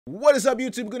What is up,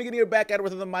 YouTube? Gonna get here back at it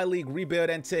with another My League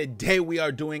rebuild, and today we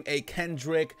are doing a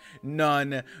Kendrick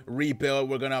Nunn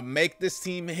rebuild. We're gonna make this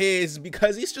team his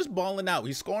because he's just balling out.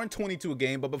 He's scoring 22 a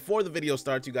game, but before the video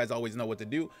starts, you guys always know what to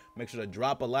do. Make sure to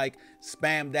drop a like,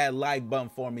 spam that like button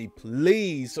for me,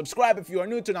 please. Subscribe if you are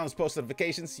new, turn on those post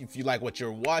notifications if you like what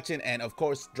you're watching, and of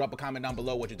course, drop a comment down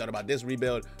below what you thought about this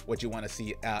rebuild, what you want to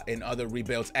see in other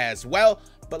rebuilds as well.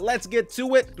 But let's get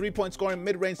to it. 3-point scoring,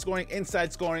 mid-range scoring,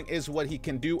 inside scoring is what he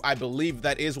can do. I believe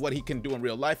that is what he can do in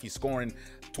real life. He's scoring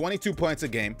 22 points a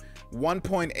game,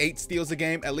 1.8 steals a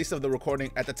game, at least of the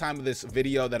recording at the time of this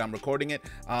video that I'm recording it.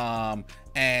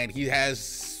 And he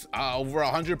has over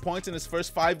 100 points in his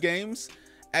first 5 games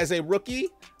as a rookie.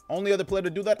 Only other player to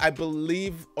do that, I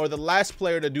believe, or the last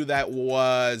player to do that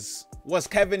was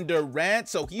Kevin Durant.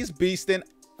 So he's beasting.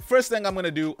 First thing I'm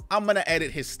gonna do, I'm gonna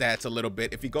edit his stats a little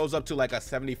bit. If he goes up to like a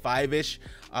 75-ish,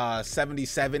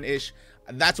 77-ish,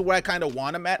 that's where I kind of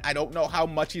want him at. I don't know how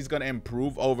much he's gonna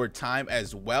improve over time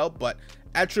as well, but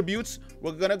attributes,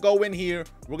 we're gonna go in here,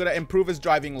 we're gonna improve his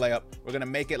driving layup, we're gonna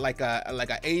make it like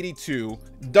a 82.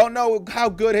 Don't know how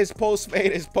good his post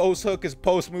fade, his post hook, his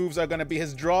post moves are gonna be.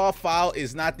 His draw foul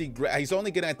is not the great. He's only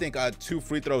getting, I think, 2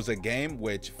 free throws a game,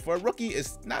 which for a rookie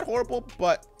is not horrible,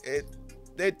 but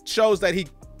it shows that he,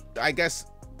 I guess,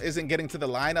 isn't getting to the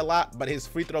line a lot. But his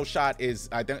free throw shot is,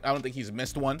 I don't think he's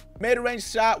missed one. Mid-range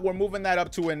shot, we're moving that up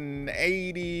to an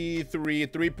 83.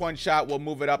 3-point shot, we'll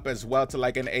move it up as well to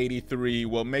like an 83.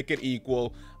 We'll make it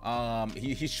equal.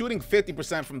 He's shooting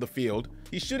 50% from the field.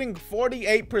 He's shooting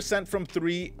 48% from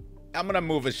 3. I'm gonna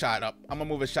move his shot up.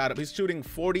 He's shooting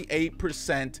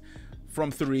 48% from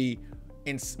 3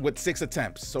 with 6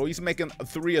 attempts. So he's making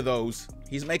 3 of those.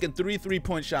 He's making 3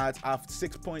 3-point shots off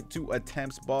 6.2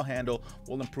 attempts. Ball handle,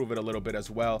 we'll improve it a little bit as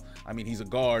well. I mean, he's a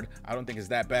guard. I don't think it's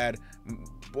that bad.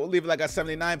 We'll leave it like a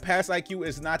 79. Pass IQ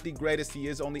is not the greatest. He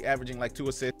is only averaging like 2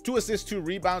 assists, 2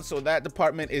 rebounds. So that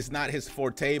department is not his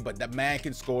forte, but the man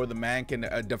can score. The man can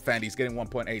defend. He's getting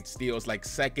 1.8 steals, like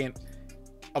second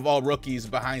of all rookies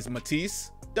behind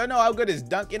Matisse. Don't know how good his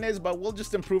dunking is, but we'll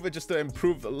just improve it just to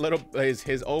improve a little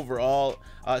his overall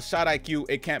shot IQ.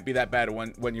 It can't be that bad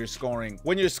when you're scoring.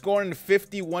 When you're scoring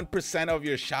 51% of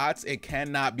your shots, it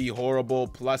cannot be horrible.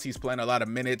 Plus, he's playing a lot of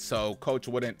minutes, so coach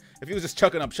wouldn't. If he was just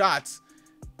chucking up shots,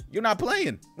 you're not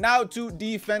playing. Now to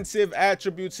defensive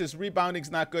attributes. His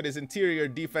rebounding's not good. His interior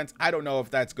defense, I don't know if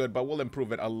that's good, but we'll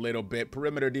improve it a little bit.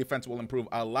 Perimeter defense will improve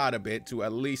a lot of it to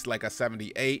at least like a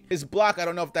 78. His block, I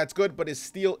don't know if that's good, but his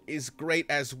steal is great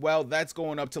as well. That's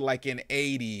going up to like an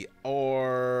 80,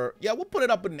 or yeah, we'll put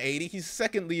it up at an 80. He's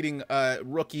second leading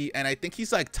rookie, and I think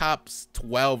he's like top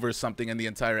 12 or something in the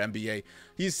entire NBA.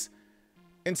 He's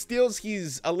in steals,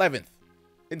 he's 11th.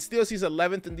 In steals, he's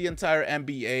 11th in the entire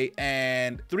NBA,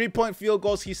 and 3-point field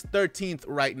goals, he's 13th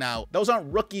right now. Those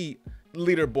aren't rookie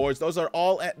leaderboards. Those are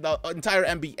all the entire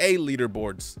NBA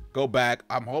leaderboards. Go back.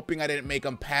 I'm hoping I didn't make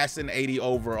him pass an 80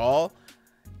 overall,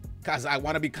 because I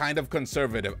want to be kind of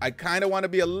conservative. I kind of want to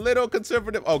be a little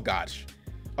conservative. Oh, gosh.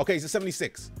 Okay, he's a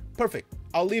 76. Perfect.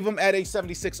 I'll leave him at a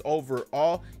 76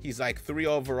 overall. He's like 3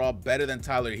 overall, better than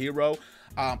Tyler Hero.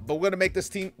 But we're going to make this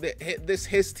team,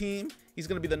 his team. He's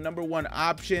going to be the #1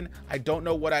 option. I don't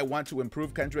know what I want to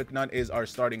improve. Kendrick Nunn is our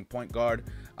starting point guard,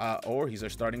 or he's our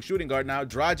starting shooting guard now.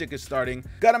 Dragic is starting.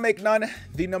 Got to make Nunn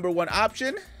the #1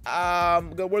 option.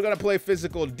 We're going to play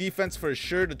physical defense for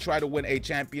sure to try to win a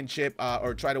championship,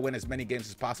 or try to win as many games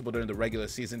as possible during the regular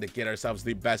season to get ourselves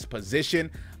the best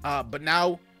position. But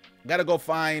now, gotta go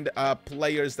find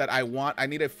players that I want. I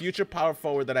need a future power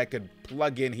forward that I could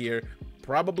plug in here.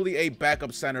 Probably a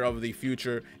backup center of the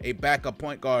future, a backup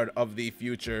point guard of the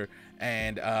future,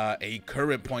 and a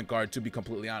current point guard, to be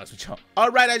completely honest with you. All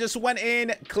right, I just went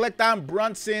in, clicked on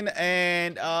Brunson,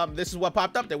 and this is what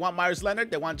popped up. They want Myers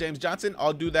Leonard, they want James Johnson.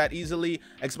 I'll do that easily.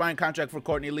 Expiring contract for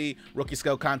Courtney Lee, rookie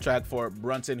scale contract for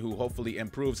Brunson, who hopefully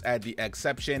improves at the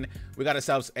exception. We got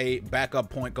ourselves a backup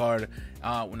point guard.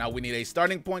 Now we need a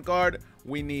starting point guard.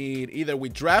 We need, either we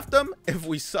draft them if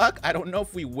we suck. I don't know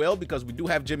if we will, because we do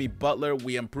have Jimmy Butler.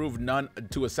 We improved Nunn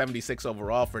to a 76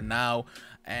 overall for now.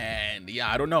 And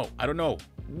yeah, I don't know.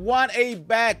 Want a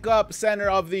backup center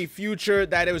of the future.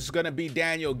 That is going to be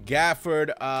Daniel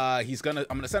Gafford. I'm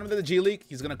going to send him to the G League.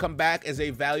 He's going to come back as a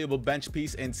valuable bench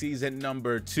piece in season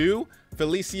 #2.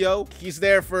 Felicio, he's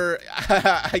there for,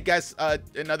 I guess,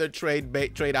 another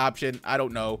trade option. I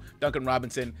don't know. Duncan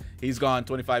Robinson, he's gone,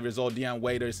 25 years old. Dion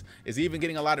Waiters, is he even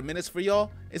getting a lot of minutes for y'all?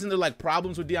 Isn't there like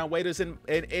problems with Dion Waiters in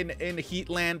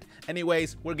Heatland?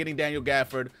 Anyways, we're getting Daniel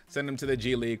Gafford. Send him to the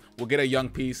G League. We'll get a young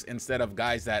piece instead of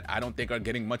guys that I don't think are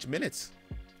getting much minutes.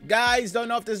 Guys, don't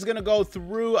know if this is going to go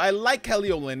through. I like Kelly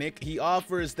Olynyk. He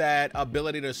offers that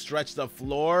ability to stretch the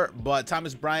floor, but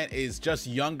Thomas Bryant is just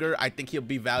younger. I think he'll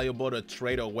be valuable to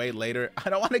trade away later.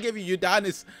 I don't want to give you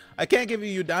Udonis. I can't give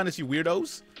you Udonis, you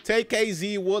weirdos. Take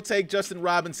KZ. We'll take Justin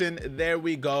Robinson. There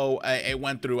we go. It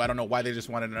went through. I don't know why they just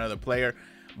wanted another player,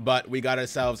 but we got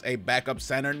ourselves a backup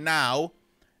center now.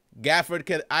 Gafford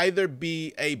could either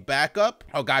be a backup.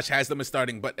 Oh gosh, Haslam is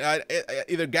starting, but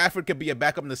either Gafford could be a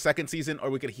backup in the second season, or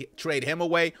we could trade him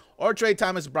away or trade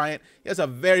Thomas Bryant. He has a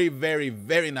very, very,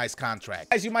 very nice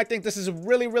contract. As you might think, this is a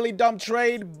really, really dumb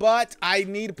trade, but I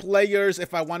need players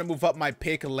if I want to move up my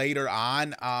pick later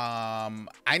on.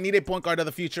 I need a point guard of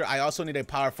the future. I also need a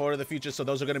power forward of the future, so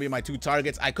those are going to be my two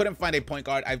targets. I couldn't find a point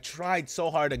guard. I've tried so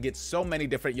hard to get so many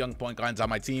different young point guards on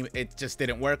my team. It just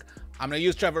didn't work. I'm going to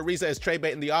use Trevor Ariza as trade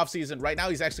bait in the offseason. Right now,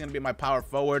 he's actually going to be my power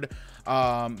forward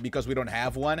because we don't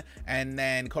have one. And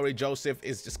then Corey Joseph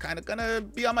is just kind of going to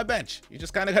be on my bench. You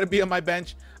just kind of got to be on my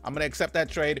bench. I'm going to accept that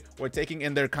trade. We're taking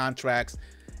in their contracts.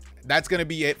 That's going to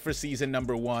be it for season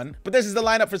number 1. But this is the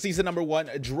lineup for season number 1.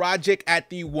 Dragic at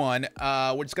the 1.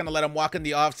 We're just going to let him walk in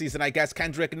the offseason, I guess.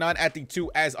 Kendrick Nunn at the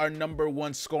 2 as our number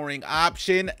 1 scoring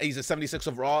option. He's a 76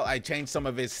 overall. I changed some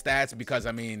of his stats because,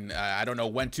 I mean, I don't know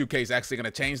when 2K is actually going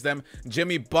to change them.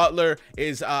 Jimmy Butler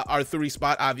is our 3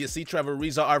 spot, obviously. Trevor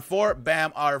Ariza, our 4.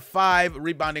 Bam, our 5.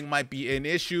 Rebounding might be an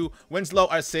issue. Winslow,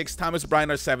 our 6. Thomas Bryant,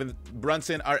 our 7th.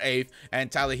 Brunson, our 8th.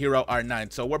 And Tyler Hero, our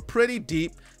 9th. So we're pretty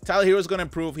deep. Tyler Hero is going to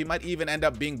improve. He might even end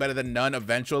up being better than Nunn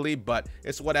eventually, but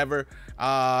it's whatever.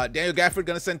 Daniel Gafford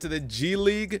going to send to the G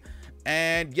League.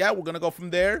 And yeah, we're going to go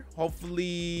from there.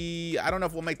 Hopefully, I don't know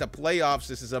if we'll make the playoffs.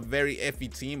 This is a very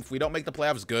iffy team. If we don't make the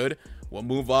playoffs, good. We'll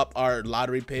move up our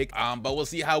lottery pick. But we'll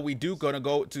see how we do. Going to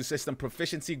go to system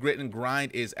proficiency. Grit and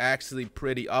grind is actually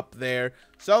pretty up there.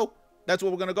 So that's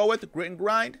what we're going to go with, grit and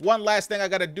grind. One last thing I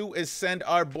got to do is send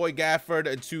our boy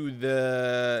Gafford to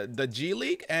the G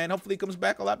League, and hopefully he comes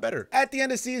back a lot better. At the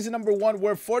end of season number 1,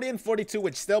 we're 40-42,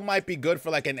 which still might be good for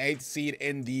like an 8th seed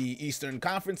in the Eastern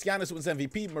Conference. Giannis wins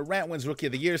MVP. Morant wins Rookie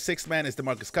of the Year. 6th man is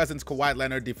DeMarcus Cousins. Kawhi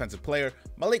Leonard, Defensive Player.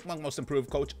 Malik Monk, Most Improved.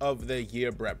 Coach of the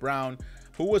Year, Brett Brown.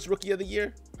 Who was Rookie of the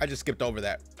Year? I just skipped over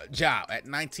that. Ja at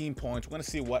 19 points. We're going to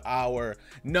see what our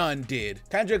Nunn did.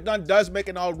 Kendrick Nunn does make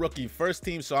an all-rookie first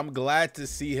team, so I'm glad to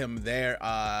see him there.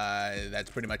 That's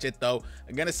pretty much it, though.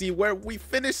 I'm going to see where we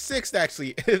finished 6th,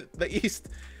 actually. The East.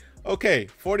 Okay,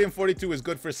 40-42 is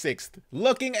good for 6th.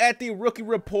 Looking at the rookie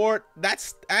report,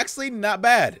 that's actually not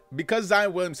bad. Because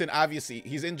Zion Williamson, obviously,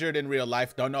 he's injured in real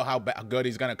life. Don't know how good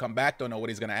he's going to come back. Don't know what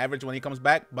he's going to average when he comes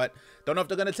back. But don't know if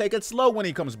they're going to take it slow when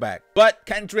he comes back. But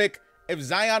Kendrick, if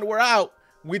Zion were out,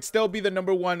 we'd still be the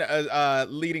number 1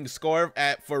 leading scorer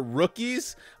for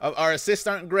rookies. Our assists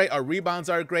aren't great. Our rebounds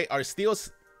aren't great. Our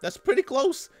steals, that's pretty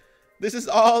close. This is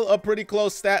all a pretty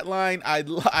close stat line. I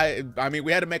mean,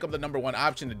 we had to make up the number 1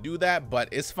 option to do that, but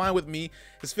it's fine with me.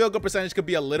 His field goal percentage could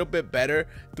be a little bit better.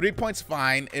 3 points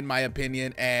fine, in my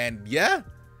opinion. And yeah,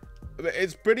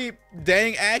 it's pretty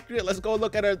dang accurate. Let's go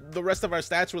look at the rest of our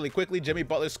stats really quickly. Jimmy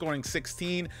Butler scoring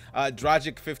 16.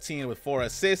 Dragic 15 with 4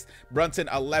 assists. Brunson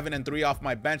 11 and 3 off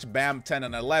my bench. Bam 10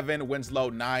 and 11. Winslow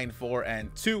 9, 4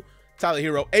 and 2. Tyler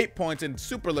Hero 8 points in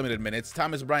super limited minutes.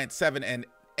 Thomas Bryant 7 and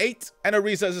 8, and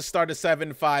Ariza as a starter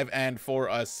 7, 5 and 4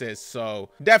 assists. So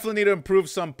definitely need to improve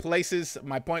some places.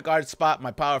 My point guard spot,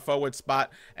 my power forward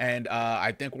spot, and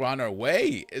I think we're on our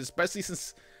way, especially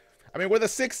since, I mean, we're the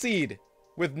 6th seed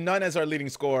with Nunn as our leading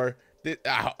scorer.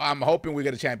 I'm hoping we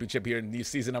get a championship here in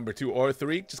season number 2 or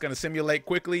 3. Just gonna simulate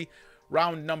quickly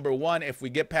round number 1. If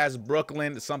we get past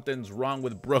Brooklyn, something's wrong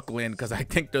with Brooklyn, because I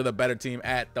think they're the better team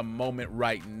at the moment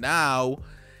right now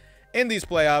in these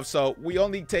playoffs. So we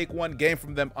only take 1 game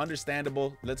from them.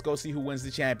 Understandable. Let's go see who wins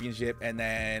the championship, and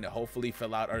then hopefully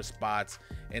fill out our spots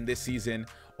in this season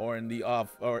or in the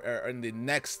in the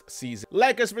next season.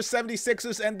 Lakers for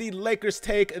 76ers, and the Lakers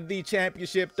take the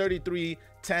championship. 33,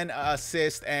 10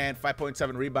 assists and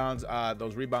 5.7 rebounds.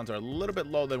 Those rebounds are a little bit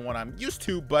lower than what I'm used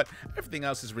to, but everything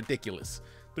else is ridiculous.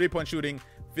 3-point shooting,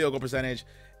 field goal percentage.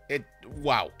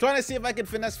 Wow. Trying to see if I can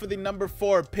finesse for the number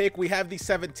 4 pick. We have the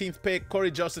 17th pick. Corey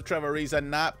Joseph, Trevor Ariza,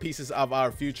 not pieces of our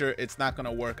future. It's not going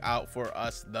to work out for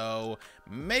us, though.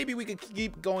 Maybe we could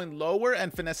keep going lower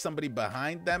and finesse somebody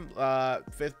behind them.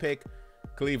 5th pick,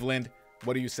 Cleveland.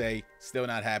 What do you say? Still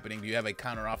not happening. Do you have a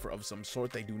counter offer of some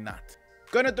sort? They do not.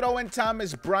 Gonna throw in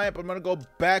Thomas Bryant, but I'm gonna go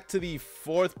back to the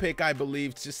 4th pick, I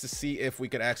believe, just to see if we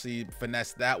could actually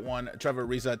finesse that one. Trevor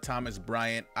Ariza, Thomas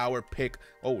Bryant, our pick.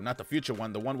 Oh, not the future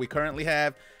one, the one we currently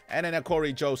have. And then a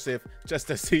Corey Joseph, just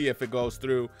to see if it goes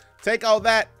through. Take all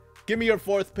that. Give me your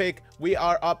 4th pick. We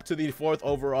are up to the 4th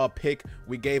overall pick.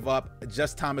 We gave up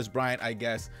just Thomas Bryant, I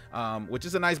guess, which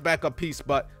is a nice backup piece,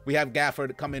 but we have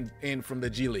Gafford coming in from the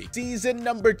G League. Season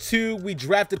number 2, we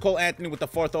drafted Cole Anthony with the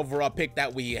 4th overall pick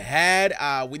that we had.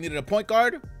 We needed a point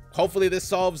guard. Hopefully this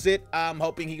solves it. I'm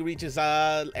hoping he reaches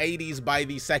 80s by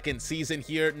the 2nd season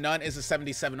here. Nunn is a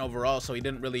 77 overall, so he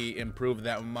didn't really improve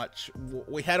that much.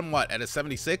 We had him, what, at a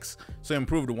 76? So he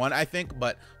improved 1, I think,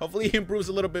 but hopefully he improves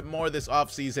a little bit more this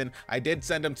offseason. I did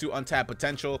send him to Untapped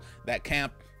Potential, that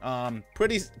camp.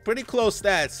 Pretty close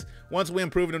stats once we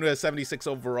improved him to a 76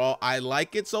 overall. I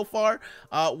like it so far.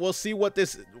 We'll see what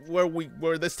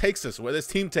where this takes us, where this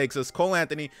team takes us. Cole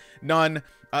Anthony, Nunn,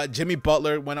 Jimmy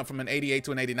Butler went up from an 88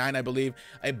 to an 89, I believe.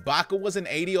 Ibaka was an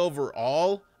 80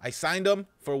 overall. I signed him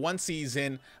for 1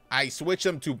 season. I switched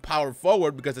him to power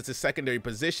forward because it's a secondary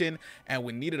position, and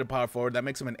we needed a power forward. That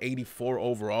makes him an 84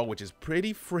 overall, which is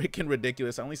pretty freaking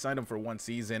ridiculous. I only signed him for 1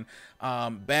 season.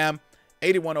 Bam.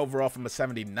 81 overall from a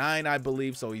 79, I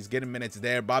believe, so he's getting minutes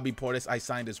there. Bobby Portis I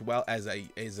signed as well as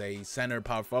a center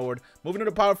power forward. Moving to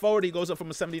the power forward, he goes up from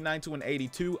a 79 to an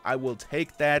 82. I will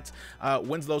take that.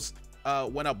 Winslow's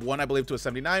went up 1, I believe, to a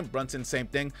 79. Brunson, same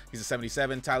thing. He's a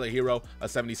 77. Tyler Hero, a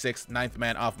 76. 9th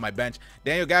man off my bench.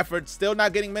 Daniel Gafford, still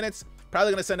not getting minutes.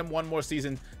 Probably going to send him 1 more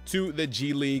season to the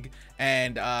G League.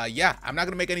 And yeah, I'm not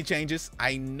going to make any changes.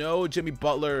 I know Jimmy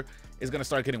Butler is going to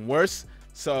start getting worse,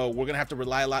 so we're going to have to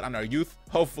rely a lot on our youth.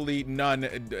 Hopefully Nunn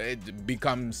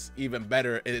becomes even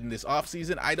better in this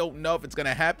offseason. I don't know if it's going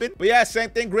to happen. But yeah, same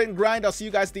thing, grit and grind. I'll see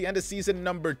you guys at the end of season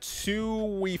number 2.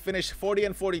 We finished 40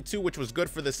 and 42, which was good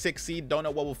for the 6th seed. Don't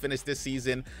know what we'll finish this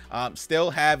season.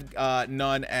 Still have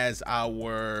Nunn as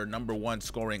our #1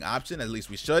 scoring option. At least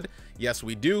we should. Yes,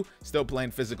 we do. Still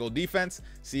playing physical defense.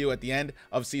 See you at the end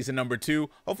of season number 2.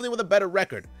 Hopefully with a better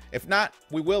record. If not,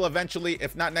 we will eventually.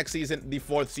 If not next season, the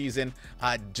 4th season.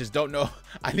 Just don't know.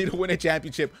 I need to win a championship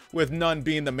with Nunn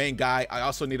being the main guy. I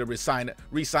also need to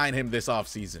re-sign him this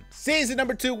offseason. Season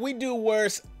number 2, we do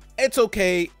worse. It's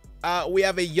okay. We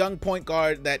have a young point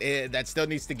guard that still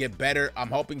needs to get better. I'm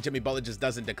hoping Jimmy Butler just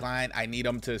doesn't decline. I need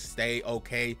him to stay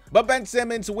okay. But Ben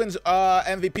Simmons wins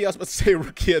MVP. I was about to say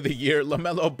Rookie of the Year.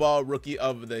 LaMelo Ball, Rookie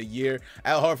of the Year.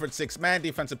 Al Horford, 6th man.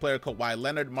 Defensive Player, Kawhi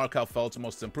Leonard. Markelle Fultz,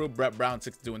 Most Improved. Brett Brown,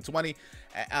 62 and 20.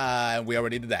 We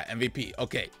already did that. MVP.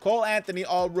 Okay. Cole Anthony,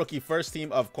 all rookie. 1st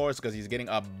team, of course, because he's getting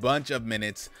a bunch of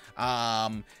minutes.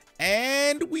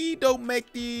 And we don't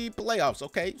make the playoffs.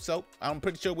 Okay, so I'm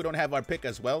pretty sure we don't have our pick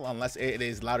as well, unless it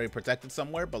is lottery protected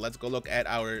somewhere. But let's go look at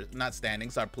our, not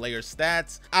standings, our player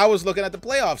stats. I was looking at the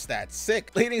playoff stats.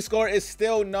 Sick. Leading score is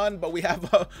still Nunn, but we have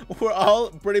we're all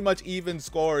pretty much even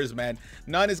scorers, man.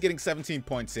 Nunn is getting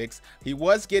 17.6. He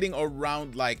was getting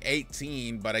around like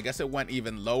 18, but I guess it went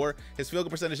even lower. His field goal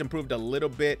percentage improved a little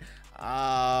bit.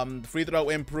 Free throw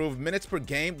improved. Minutes per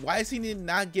game. Why is he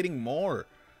not getting more?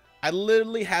 I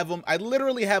literally have him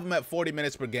at 40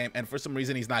 minutes per game, and for some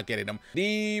reason he's not getting them.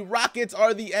 The Rockets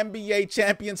are the NBA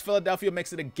champions. Philadelphia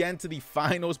makes it again to the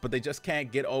finals, but they just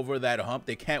can't get over that hump.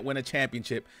 They can't win a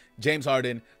championship. James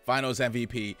Harden, finals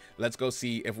MVP. Let's go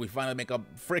see if we finally make a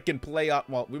freaking playoff.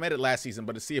 Well, we made it last season,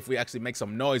 but to see if we actually make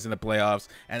some noise in the playoffs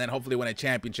and then hopefully win a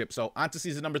championship. So on to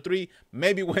season number 3,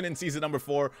 maybe win in season number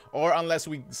 4, or unless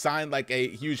we sign like a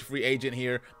huge free agent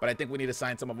here. But I think we need to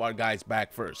sign some of our guys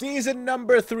back first. Season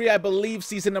number 3, I believe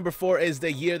season number 4 is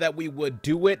the year that we would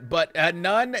do it, but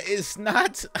Nunn is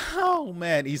not, oh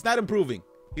man, he's not improving.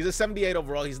 He's a 78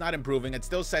 overall. He's not improving. It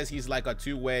still says he's like a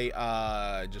 2-way,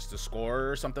 just a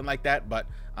scorer or something like that. But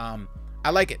I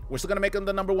like it. We're still going to make him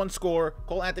the #1 scorer.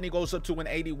 Cole Anthony goes up to an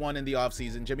 81 in the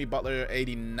offseason. Jimmy Butler,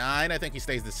 89. I think he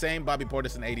stays the same. Bobby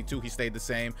Portis, an 82. He stayed the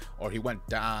same. Or he went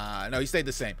down. No, he stayed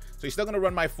the same. So he's still going to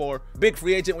run my 4. Big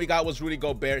free agent we got was Rudy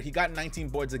Gobert. He got 19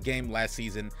 boards a game last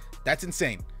season. That's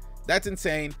insane. That's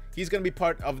insane. He's going to be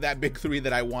part of that big 3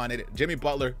 that I wanted. Jimmy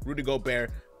Butler, Rudy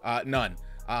Gobert, Nunn.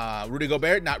 Rudy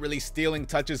Gobert not really stealing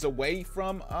touches away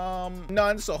from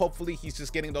Nunn, so hopefully he's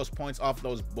just getting those points off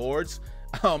those boards.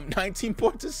 19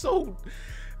 points is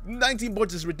 19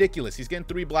 boards is ridiculous. He's getting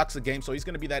 3 blocks a game, so he's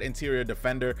going to be that interior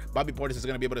defender. Bobby Portis is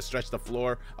going to be able to stretch the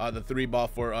floor, the 3 ball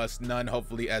for us. Nunn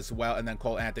hopefully as well, and then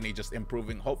Cole Anthony just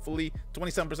improving, hopefully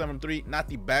 27% from 3, not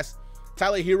the best.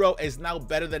 Tyler Hero is now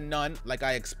better than Nunn, like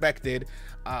I expected.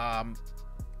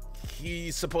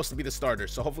 He's supposed to be the starter,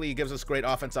 so hopefully he gives us great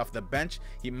offense off the bench.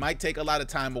 He might take a lot of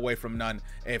time away from Nunn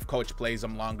if coach plays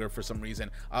him longer for some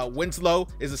reason. Winslow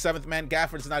is the 7th man.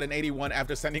 Gafford's not an 81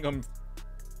 after sending him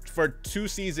for 2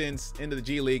 seasons into the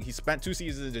G League. He spent 2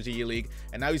 seasons in the G League,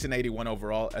 and now he's an 81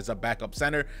 overall as a backup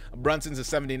center. Brunson's a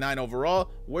 79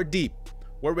 overall. We're deep.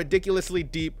 We're ridiculously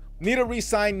deep. Need to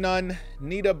re-sign Nunn.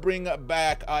 Need to bring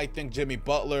back, I think, Jimmy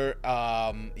Butler.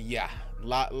 Yeah,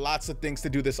 lots of things to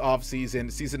do this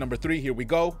offseason. Season number 3, here we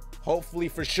go. Hopefully,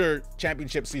 for sure,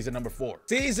 championship season number 4.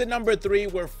 Season number 3,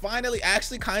 we're finally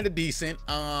actually kind of decent.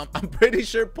 I'm pretty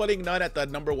sure putting Nunn at the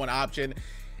number 1 option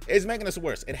is making us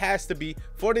worse. It has to be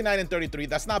 49 and 33.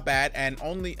 That's not bad. And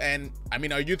I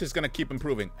mean, our youth is going to keep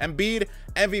improving. Embiid,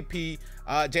 MVP.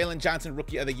 Jalen Johnson,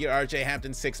 Rookie of the Year. RJ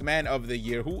Hampton, 6th Man of the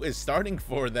Year. Who is starting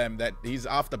for them? That he's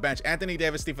off the bench. Anthony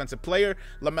Davis, Defensive Player.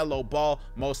 LaMelo Ball,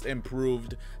 Most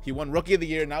Improved. He won Rookie of the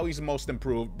Year. Now he's Most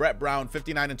Improved. Brett Brown,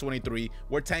 59 and 23.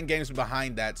 We're 10 games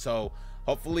behind that. So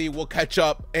hopefully we'll catch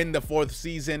up in the 4th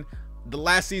season. The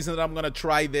last season that I'm going to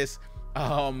try this.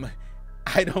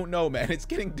 I don't know, man. It's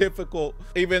getting difficult.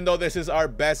 Even though this is our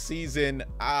best season,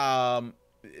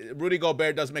 Rudy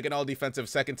Gobert does make an all-defensive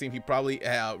second team. He probably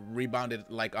rebounded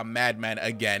like a madman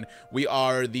again. We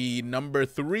are the number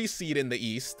 3 seed in the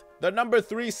East. The number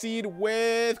 3 seed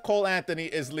with Cole Anthony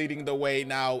is leading the way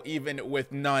now, even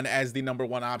with Nunn as the number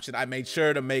 1 option. I made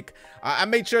sure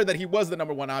that he was the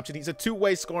number 1 option. He's a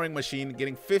two-way scoring machine,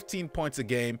 getting 15 points a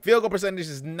game. Field goal percentage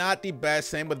is not the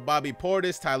best. Same with Bobby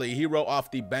Portis. Tyler Hero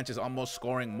off the bench is almost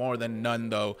scoring more than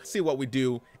Nunn, though. Let's see what we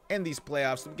do in these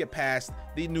playoffs. We get past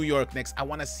the New York Knicks. I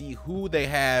want to see who they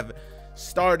have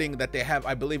starting. That they have,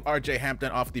 I believe, RJ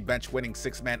Hampton off the bench, winning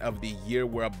 6th Man of the Year.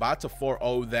 We're about to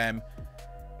 4-0 them.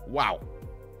 Wow,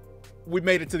 we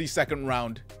made it to the 2nd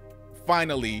round.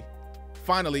 Finally,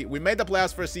 we made the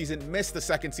playoffs first season, missed the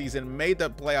 2nd season, made the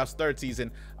playoffs 3rd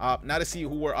season. Now to see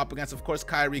who we're up against. Of course,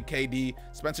 Kyrie, KD,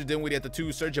 Spencer Dinwiddie at the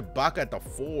 2, Serge Ibaka at the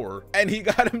 4, and he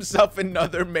got himself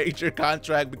another major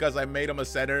contract because I made him a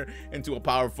center into a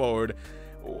power forward.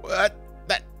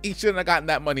 He shouldn't have gotten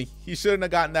that money. He shouldn't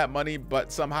have gotten that money,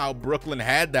 but somehow Brooklyn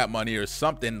had that money or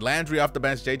something. Landry off the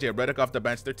bench, JJ Redick off the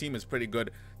bench. Their team is pretty good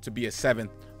to be a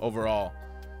 7th overall.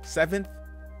 7th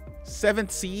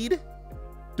seed?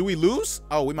 Do we lose?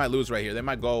 Oh, we might lose right here. They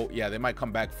might go, yeah, they might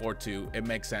come back 4-2. It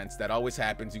makes sense. That always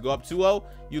happens. You go up 2-0,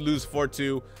 you lose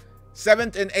 4-2.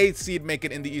 7th and 8th seed make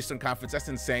it in the Eastern Conference. That's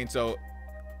insane. So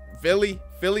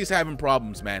Philly's having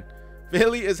problems, man.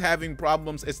 Philly is having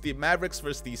problems. It's the Mavericks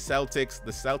versus the Celtics.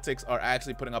 The Celtics are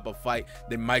actually putting up a fight.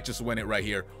 They might just win it right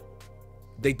here.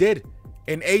 They did.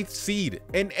 An 8th seed.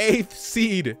 An 8th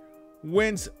seed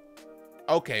wins.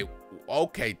 Okay,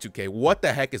 2K. What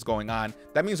the heck is going on?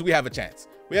 That means we have a chance.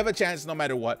 We have a chance no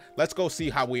matter what. Let's go see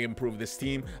how we improve this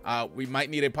team. We might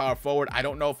need a power forward. I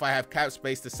don't know if I have cap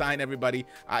space to sign everybody.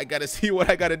 I got to see what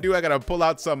I got to do. I got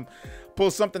to pull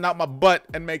something out my butt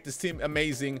and make this team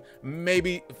amazing.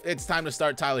 Maybe it's time to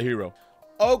start Tyler Hero.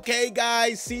 Okay,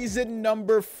 guys, season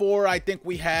number 4. I think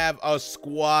we have a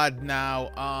squad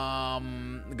now.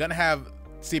 Gonna have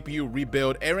CPU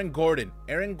rebuild. Aaron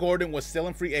Gordon was still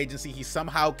in free agency. He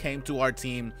somehow came to our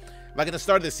team like at the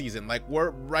start of the season. Like,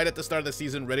 we're right at the start of the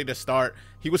season, ready to start.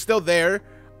 He was still there.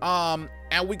 And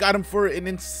we got him for an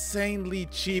insanely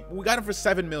cheap. We got him for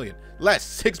 7 million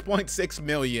less, 6.6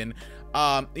 million.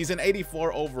 He's an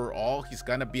 84 overall. He's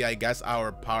gonna be, I guess,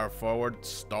 our power forward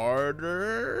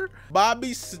starter.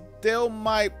 Bobby still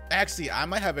might, actually, I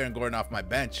might have Aaron Gordon off my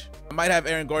bench. I might have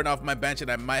Aaron Gordon off my bench,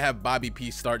 and I might have Bobby P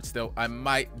start still. I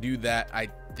might do that, I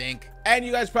think. And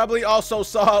you guys probably also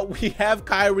saw we have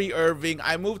Kyrie Irving.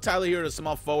 I moved Tyler here to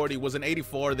small forward. He was an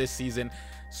 84 this season.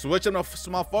 Switching off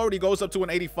small forward, he goes up to an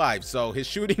 85. So his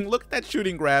shooting, look at that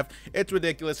shooting graph. It's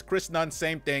ridiculous. Chris Nunn,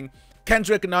 same thing.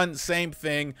 Kendrick Nunn, same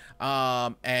thing.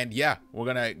 And yeah, we're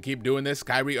gonna keep doing this.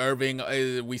 Kyrie Irving,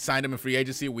 we signed him in free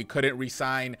agency. We couldn't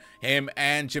re-sign him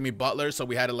and Jimmy Butler, so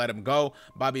we had to let him go.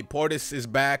 Bobby Portis is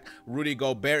back. Rudy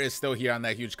Gobert is still here on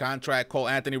that huge contract. Cole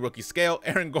Anthony, rookie scale.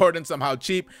 Aaron Gordon, somehow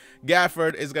cheap.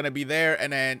 Gafford is gonna be there,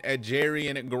 and then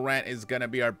Jarian Grant is gonna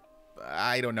be our,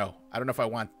 I don't know if I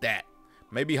want that.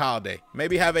 Maybe Holiday.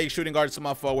 Maybe have a shooting guard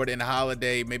small forward in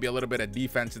Holiday. Maybe a little bit of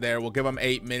defense there. We'll give him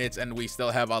 8 minutes, and we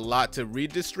still have a lot to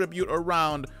redistribute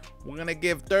around. We're going to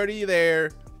give 30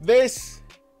 there. This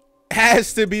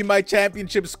has to be my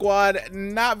championship squad.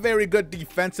 Not very good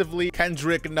defensively.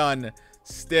 Kendrick Nunn,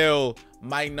 still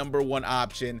my number 1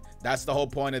 option. That's the whole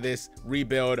point of this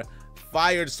rebuild.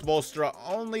 Fired Spoelstra.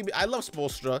 I love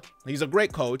Spoelstra. He's a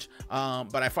great coach,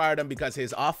 but I fired him because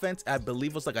his offense, I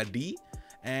believe, was like a D.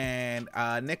 And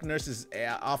Nick Nurse's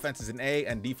offense is an A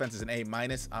and defense is an A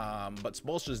minus. But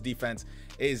Spoelstra's defense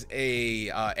is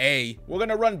a. We're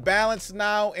gonna run balance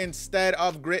now instead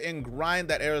of grit and grind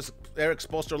that Eric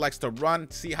Spoelstra likes to run.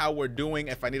 See how we're doing.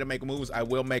 If I need to make moves, I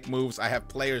will make moves. I have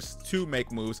players to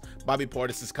make moves. Bobby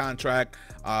Portis' contract.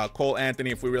 Cole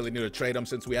Anthony, if we really need to trade him,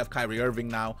 since we have Kyrie Irving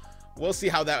now. We'll see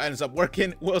how that ends up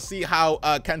working. We'll see how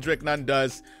Kendrick Nunn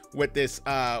does with this,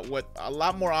 with a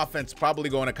lot more offense probably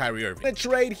going to Kyrie Irving. The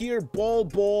trade here,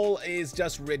 Bol is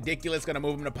just ridiculous. Gonna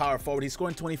move him to power forward. He's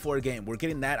scoring 24 a game. We're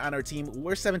getting that on our team.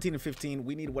 We're 17 and 15.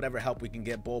 We need whatever help we can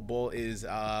get. Bol is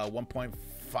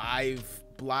 1.5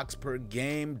 blocks per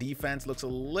game. Defense looks a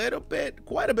little bit,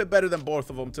 quite a bit better than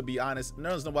both of them, to be honest.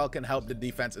 Nerlens Noel can help the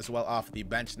defense as well off the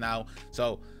bench now.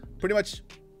 So pretty much,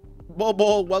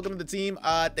 Bol, welcome to the team.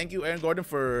 Thank you, Aaron Gordon,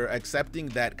 for accepting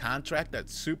that contract, that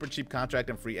super cheap contract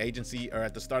in free agency or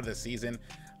at the start of the season.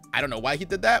 I don't know why he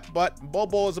did that, but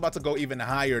Bol is about to go even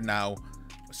higher now,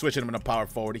 switching him in a power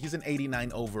forward. He's an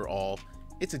 89 overall.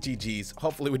 It's a GG's.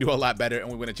 Hopefully we do a lot better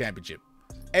and we win a championship.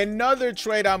 Another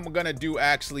trade I'm gonna do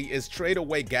actually is trade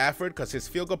away Gafford, because his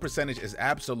field goal percentage is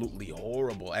absolutely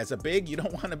horrible. As a big, you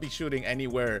don't want to be shooting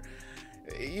anywhere,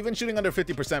 even shooting under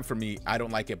 50% for me. I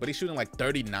don't like it, but he's shooting like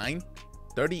 39,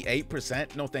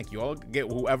 38%. No thank you. I'll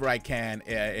get whoever I can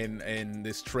in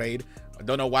this trade. I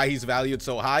don't know why he's valued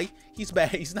so high. He's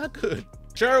bad. He's not good.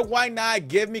 Sure, why not?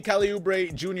 Give me Kelly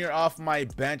Oubre Jr. off my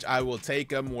bench. I will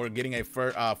take him. We're getting a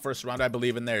first round, I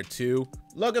believe, in there too.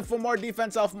 Looking for more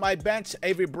defense off my bench.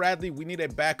 Avery Bradley, we need a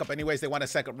backup anyways. They want a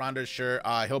second rounder. Sure,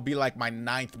 he'll be like my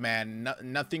 9th man.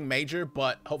 Nothing major,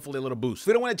 but hopefully a little boost. If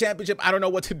we don't win a championship, I don't know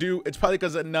what to do. It's probably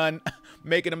because of Nunn.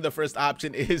 Making him the first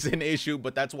option is an issue,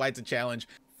 but that's why it's a challenge.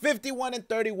 51 and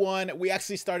 31. We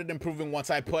actually started improving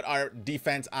once I put our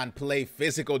defense on play,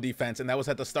 physical defense, and that was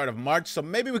at the start of March. So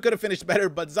maybe we could have finished better,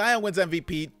 but Zion wins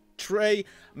MVP. Trey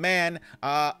Man,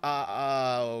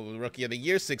 rookie of the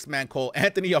year, 6-man Cole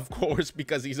Anthony, of course,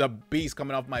 because he's a beast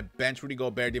coming off my bench. Rudy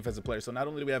Gobert, defensive player. So not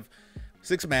only do we have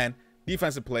 6-man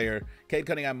defensive player, Cade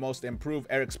Cunningham, most improved,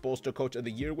 Eric Spoelstra, coach of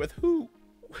the year. With who?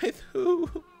 With who?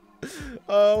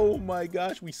 Oh my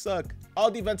gosh, we suck. All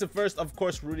defensive first, of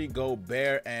course, Rudy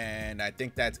Gobert, and I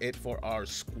think that's it for our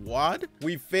squad.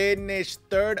 We finished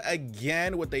 3rd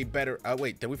again with a better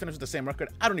wait, did we finish with the same record?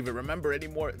 I don't even remember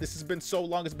anymore. This has been so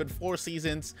long. It's been 4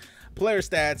 seasons. Player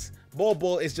stats,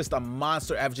 Bol is just a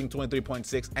monster, averaging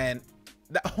 23.6, and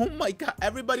oh my god,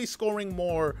 everybody's scoring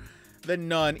more than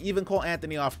Nunn, even Cole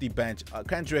Anthony off the bench.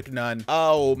 Kendrick Nunn,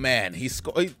 oh man, he's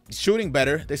shooting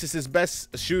better. This is his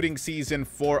best shooting season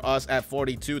for us at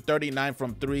 42, 39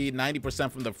 from 3,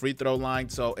 90% from the free throw line,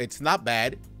 so it's not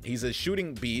bad. He's a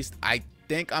shooting beast. I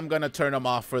think I'm gonna turn him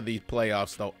off for the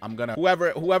playoffs though. I'm gonna,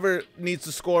 whoever needs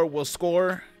to score will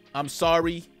score. I'm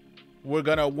sorry, we're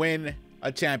gonna win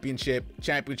a championship.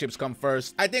 Championships come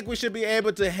first. I think we should be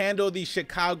able to handle the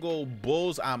Chicago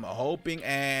Bulls, I'm hoping.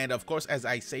 And of course, as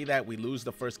I say that, we lose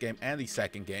the first game and the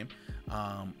second game.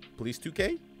 Please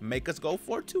 2K, make us go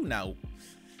 4-2 now.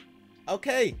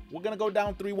 Okay, we're gonna go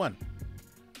down 3-1.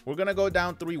 We're gonna go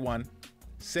down 3-1.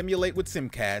 Simulate with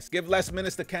Simcast. Give less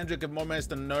minutes to Kendrick, give more minutes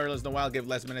to Nerlens Noel, give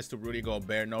less minutes to Rudy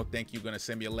Gobert. No thank you, gonna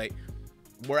simulate.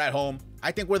 We're at home.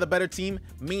 I think we're the better team,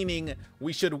 meaning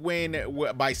we should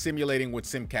win by simulating with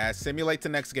Simcast. Simulate to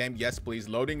next game. Yes, please.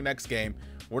 Loading next game.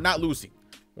 We're not losing.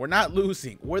 We're not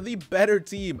losing. We're the better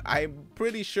team. I'm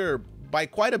pretty sure by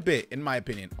quite a bit, in my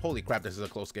opinion. Holy crap, this is a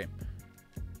close game.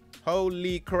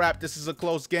 Holy crap, this is a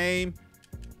close game.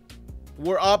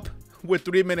 We're up with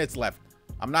 3 minutes left.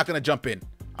 I'm not going to jump in.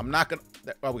 I'm not going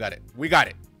to. Oh, we got it. We got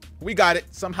it. We got it.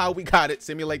 Somehow we got it.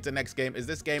 Simulate to next game. Is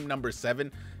this game number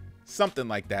 7? Something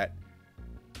like that.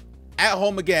 At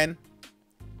home again.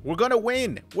 We're gonna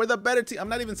win. We're the better team. I'm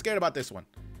not even scared about this one.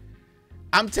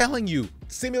 I'm telling you,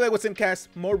 simulate with Simcast,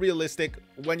 more realistic.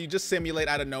 When you just simulate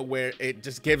out of nowhere, it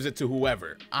just gives it to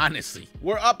whoever. Honestly,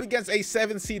 we're up against a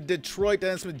 7-seed Detroit.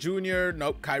 Dennis Smith Jr.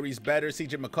 Nope, Kyrie's better.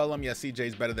 CJ McCollum, yes,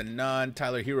 CJ's better than Nunn.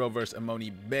 Tyler Hero versus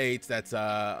Amoni Bates. That's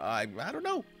I don't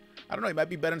know. I don't know. He might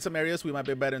be better in some areas. We might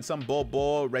be better in some.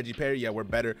 Bol, Reggie Perry. Yeah, we're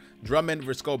better. Drummond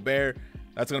versus Gobert.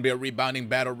 That's going to be a rebounding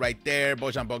battle right there.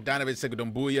 Bojan Bogdanovic,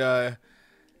 Sekou.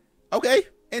 Okay,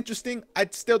 interesting. I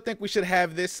still think we should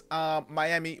have this.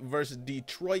 Miami versus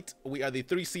Detroit. We are the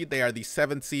 3 seed. They are the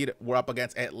 7th seed. We're up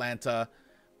against Atlanta,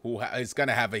 who is going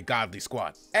to have a godly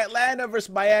squad. Atlanta versus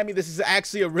Miami. This is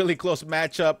actually a really close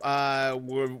matchup.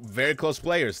 We're very close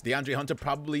players. DeAndre Hunter,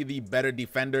 probably the better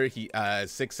defender. He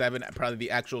 6'7", probably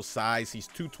the actual size. He's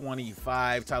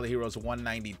 225. Tyler Hero's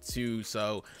 192.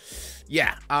 So,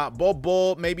 yeah.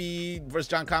 Bol maybe versus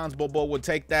John Collins. Bol would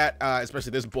take that,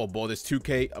 especially this Bol. This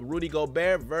 2K. Rudy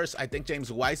Gobert versus, I think,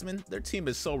 James Wiseman. Their team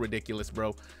is so ridiculous,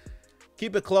 bro.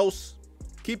 Keep it close.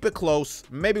 Keep it close.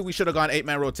 Maybe we should have gone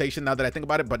 8-man rotation now that I think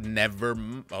about it, but never.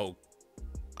 Oh,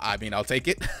 I mean, I'll take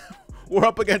it. We're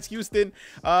up against Houston.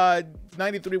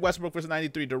 93 Westbrook versus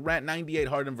 93 Durant. 98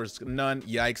 Harden versus Nunn.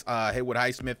 Yikes. Haywood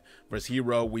Highsmith versus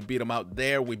Hero. We beat him out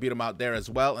there. We beat him out there as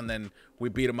well. And then we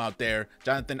beat him out there.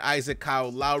 Jonathan Isaac, Kyle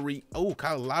Lowry. Oh,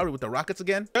 Kyle Lowry with the Rockets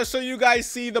again. Just so you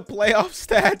guys see the playoff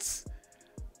stats.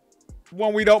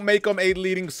 When we don't make him a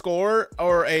leading scorer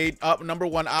or a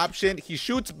 #1 option, he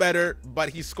shoots better, but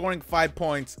he's scoring 5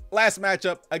 points. Last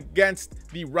matchup against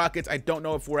the Rockets. I don't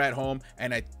know if we're at home,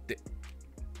 and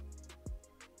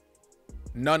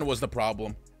None was the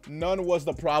problem. None was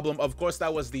the problem. Of course,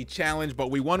 that was the challenge,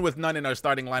 but we won with None in our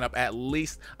starting lineup at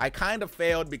least. I kind of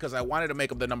failed because I wanted to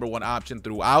make him the #1 option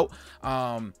throughout.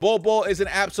 Bol is an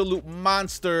absolute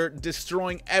monster,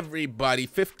 destroying everybody.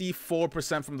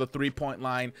 54% from the three-point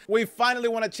line. We finally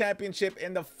won a championship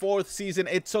in the 4th season.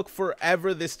 It took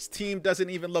forever. This team doesn't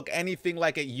even look anything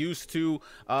like it used to.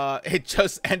 It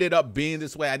just ended up being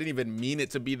this way. I didn't even mean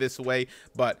it to be this way,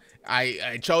 but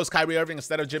I chose Kyrie Irving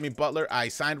instead of Jimmy Butler. I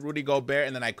signed Rudy Gobert,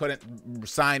 and then I couldn't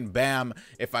sign Bam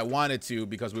if I wanted to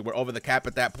because we were over the cap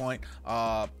at that point.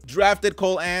 Drafted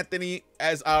Cole Anthony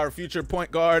as our future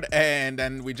point guard, and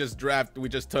then we just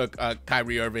took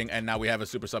Kyrie Irving, and now we have a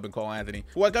super sub in Cole Anthony,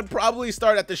 who I could probably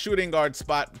start at the shooting guard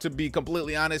spot, to be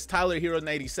completely honest. Tyler Hero in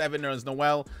 87, Nerlens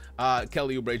Noel,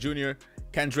 Kelly Oubre Jr.,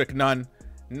 Kendrick Nunn.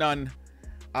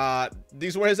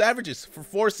 These were his averages for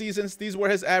 4 seasons. These were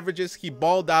his averages. He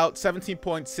balled out.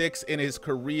 17.6 in his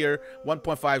career,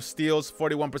 1.5 steals,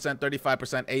 41%,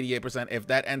 35%, 88%. If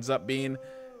that ends up being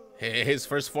his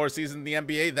first 4 seasons in the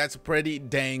NBA, that's pretty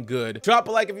dang good. Drop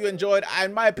a like if you enjoyed.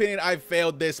 In my opinion, I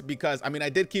failed this because, I mean, I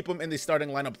did keep him in the starting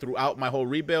lineup throughout my whole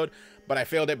rebuild, but I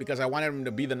failed it because I wanted him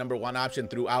to be the #1 option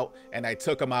throughout, and I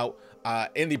took him out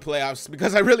in the playoffs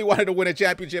because I really wanted to win a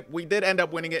championship. We did end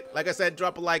up winning it. Like I said,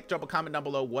 drop a like, drop a comment down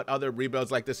below what other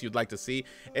rebuilds like this you'd like to see.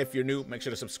 If you're new, make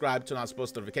sure to subscribe, turn on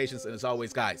post notifications, and as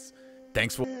always, guys,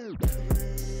 thanks for